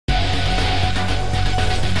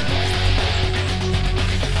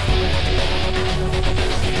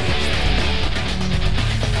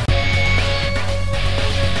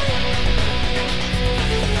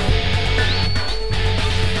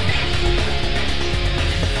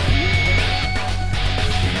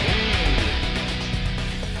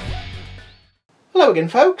Hello again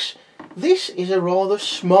folks. This is a rather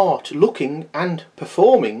smart looking and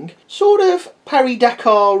performing sort of Pari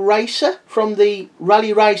Dakar racer from the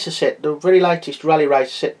Rally Racer set, the very latest Rally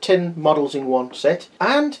Racer set, 10 models in one set,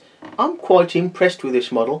 and I'm quite impressed with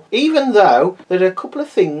this model, even though there are a couple of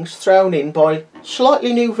things thrown in by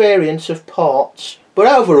slightly new variants of parts, but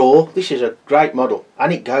overall this is a great model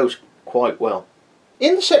and it goes quite well.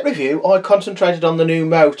 In the set review I concentrated on the new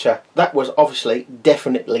motor. That was obviously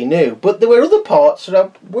definitely new, but there were other parts that I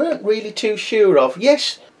weren't really too sure of.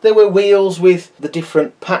 Yes, there were wheels with the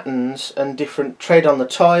different patterns and different tread on the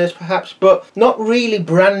tyres perhaps, but not really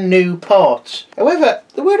brand new parts. However,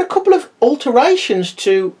 there were a couple of alterations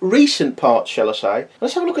to recent parts, shall I say.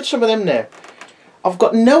 Let's have a look at some of them now. I've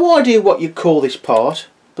got no idea what you'd call this part,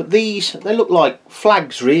 but these, they look like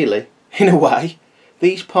flags really, in a way.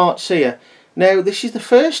 These parts here. Now this is the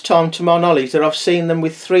first time to my knowledge that I've seen them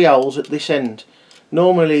with 3 holes at this end.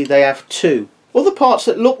 Normally they have 2. Other parts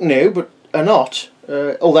that look new but are not,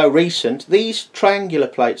 although recent, these triangular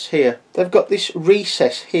plates here, they've got this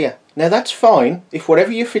recess here. Now that's fine if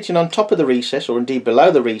whatever you're fitting on top of the recess, or indeed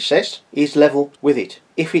below the recess, is level with it.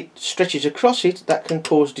 If it stretches across it, that can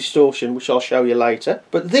cause distortion, which I'll show you later.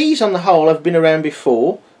 But these on the whole have been around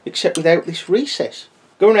before, except without this recess.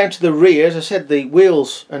 Going round to the rear, as I said, the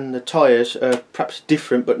wheels and the tyres are perhaps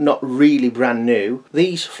different but not really brand new.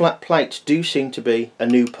 These flat plates do seem to be a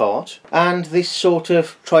new part, and this sort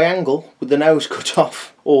of triangle with the nose cut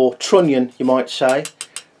off, or trunnion you might say,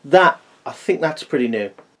 that, I think that's pretty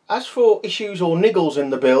new. As for issues or niggles in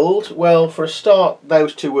the build, well, for a start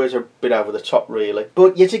those 2 words are a bit over the top really,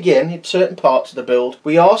 but yet again in certain parts of the build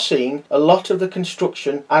we are seeing a lot of the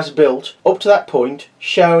construction as built up to that point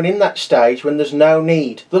shown in that stage when there's no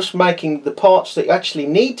need, thus making the parts that you actually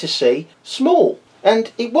need to see small.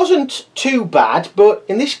 And it wasn't too bad, but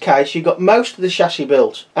in this case you got most of the chassis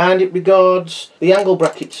built, and it regards the angle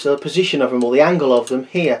brackets, the position of them or the angle of them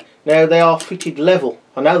here. Now they are fitted level,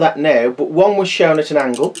 I know that now, but one was shown at an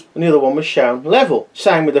angle and the other one was shown level.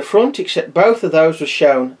 Same with the front, except both of those were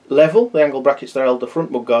shown level, the angle brackets that held the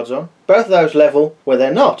front mudguards on. Both of those level where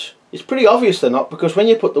they're not. It's pretty obvious they're not, because when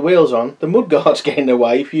you put the wheels on, the mudguards get in the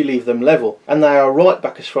way if you leave them level, and they are right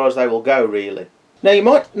back as far as they will go really. Now you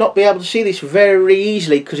might not be able to see this very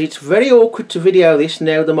easily because it's very awkward to video this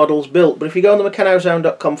now the model's built, but if you go on the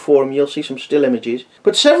MeccanoZone.com forum you'll see some still images.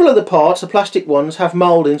 But several of the parts, the plastic ones, have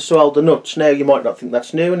mouldings to hold the nuts. Now you might not think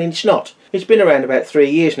that's new, and it's not. It's been around about 3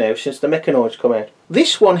 years now since the Meccano's come out.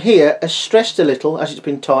 This one here has stressed a little as it's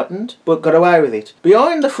been tightened, but got away with it.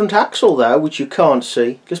 Behind the front axle though, which you can't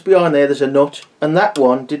see, just behind there there's a nut, and that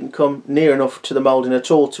one didn't come near enough to the moulding at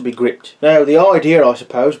all to be gripped. Now the idea I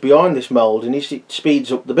suppose behind this moulding is it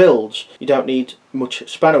speeds up the builds. You don't need much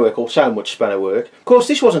spanner work, or so much spanner work. Of course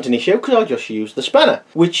this wasn't an issue because I just used the spanner,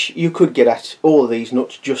 which you could get at all of these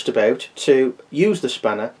nuts just about to use the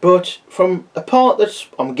spanner, but from a part that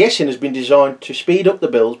I'm guessing has been designed to speed up the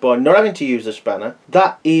builds by not having to use the spanner,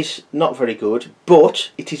 that is not very good,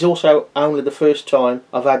 but it is also only the first time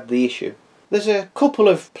I've had the issue. There's a couple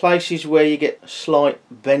of places where you get a slight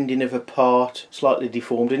bending of a part, slightly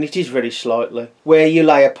deformed, and it is very slightly, where you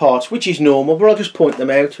layer parts, which is normal, but I'll just point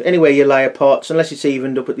them out. Anywhere you layer parts, unless it's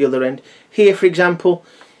evened up at the other end. Here for example,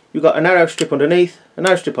 you've got a narrow strip underneath, a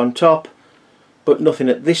narrow strip on top, but nothing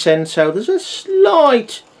at this end, so there's a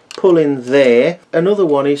slight pull in there. Another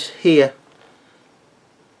one is here,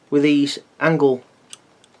 with these angle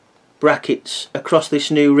brackets across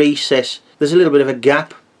this new recess. There's a little bit of a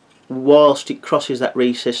gap whilst it crosses that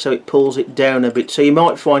recess, so it pulls it down a bit, so you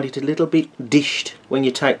might find it a little bit dished when you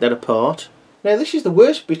take that apart. Now this is the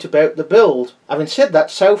worst bit about the build. Having said that,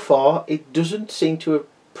 so far it doesn't seem to have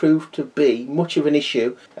proved to be much of an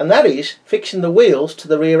issue, and that is fixing the wheels to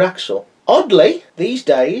the rear axle. Oddly, these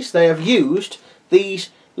days they have used these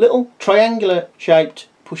little triangular shaped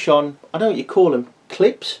push on, I don't know what you call them,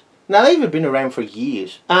 clips. Now they've been around for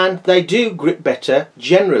years, and they do grip better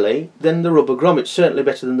generally than the rubber grommets, certainly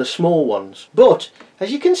better than the small ones. But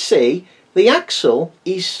as you can see, the axle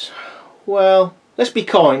is, well, let's be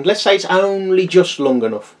kind, let's say it's only just long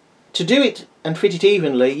enough. To do it and fit it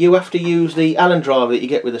evenly, you have to use the Allen driver that you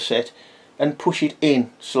get with the set and push it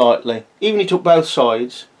in slightly, even it up both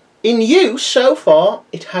sides. In use so far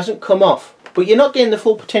it hasn't come off, but you're not getting the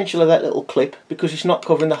full potential of that little clip because it's not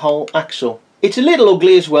covering the whole axle. It's a little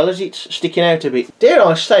ugly as well, as it's sticking out a bit. Dare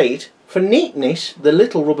I say it, for neatness the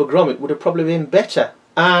little rubber grommet would have probably been better,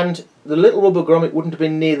 and the little rubber grommet wouldn't have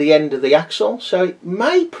been near the end of the axle, so it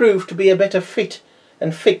may prove to be a better fit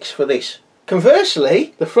and fix for this.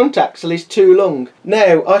 Conversely, the front axle is too long.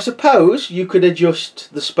 Now, I suppose you could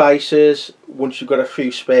adjust the spacers once you've got a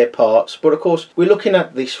few spare parts, but of course we're looking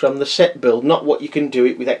at this from the set build, not what you can do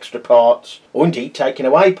it with extra parts, or indeed taking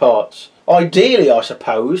away parts. Ideally, I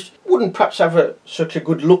suppose, wouldn't perhaps have such a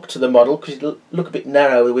good look to the model because it'd look a bit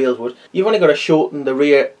narrow, the wheels would. You've only got to shorten the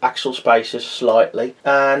rear axle spacers slightly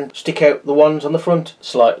and stick out the ones on the front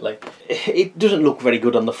slightly. It doesn't look very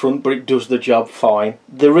good on the front, but it does the job fine.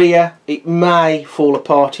 The rear, it may fall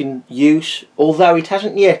apart in use, although it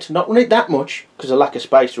hasn't yet, not really that much, because of lack of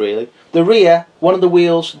space really. The rear, one of the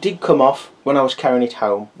wheels did come off when I was carrying it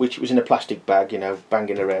home, which was in a plastic bag, you know,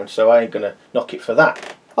 banging around, so I ain't going to knock it for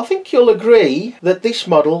that. I think you'll agree that this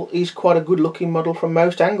model is quite a good looking model from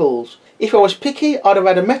most angles. If I was picky, I'd have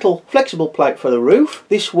had a metal flexible plate for the roof.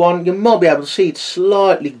 This one, you might be able to see it's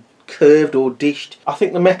slightly curved or dished. I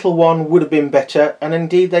think the metal one would have been better, and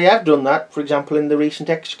indeed they have done that. For example, in the recent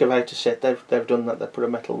excavator set, they've done that. They've put a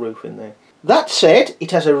metal roof in there. That said,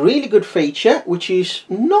 it has a really good feature, which is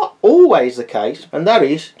not always the case, and that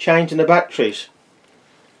is changing the batteries.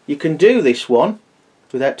 You can do this one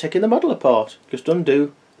without taking the model apart. Just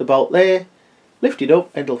undo the bolt there, lift it up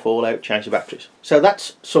and it'll fall out, change the batteries. So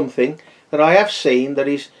that's something that I have seen that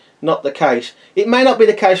is not the case. It may not be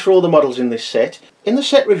the case for all the models in this set. In the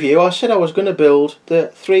set review I said I was going to build the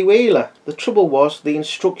three-wheeler. The trouble was the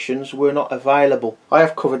instructions were not available. I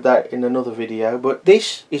have covered that in another video, but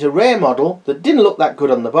this is a rare model that didn't look that good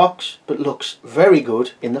on the box but looks very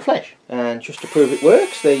good in the flesh. And just to prove it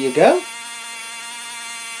works, there you go.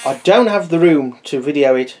 I don't have the room to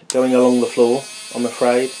video it going along the floor, I'm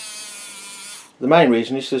afraid. The main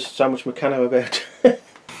reason is there's so much Meccano about.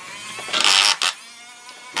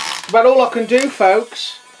 About all I can do,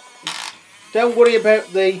 folks. Don't worry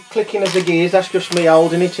about the clicking of the gears, that's just me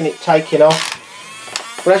holding it and it taking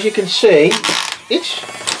off. But as you can see, it's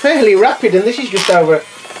fairly rapid, and this is just over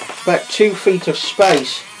about 2 feet of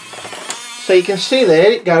space. So you can see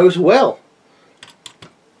there it goes well.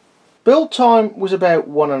 Build time was about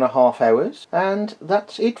 1.5 hours, and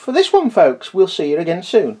that's it for this one, folks. We'll see you again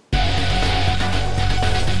soon.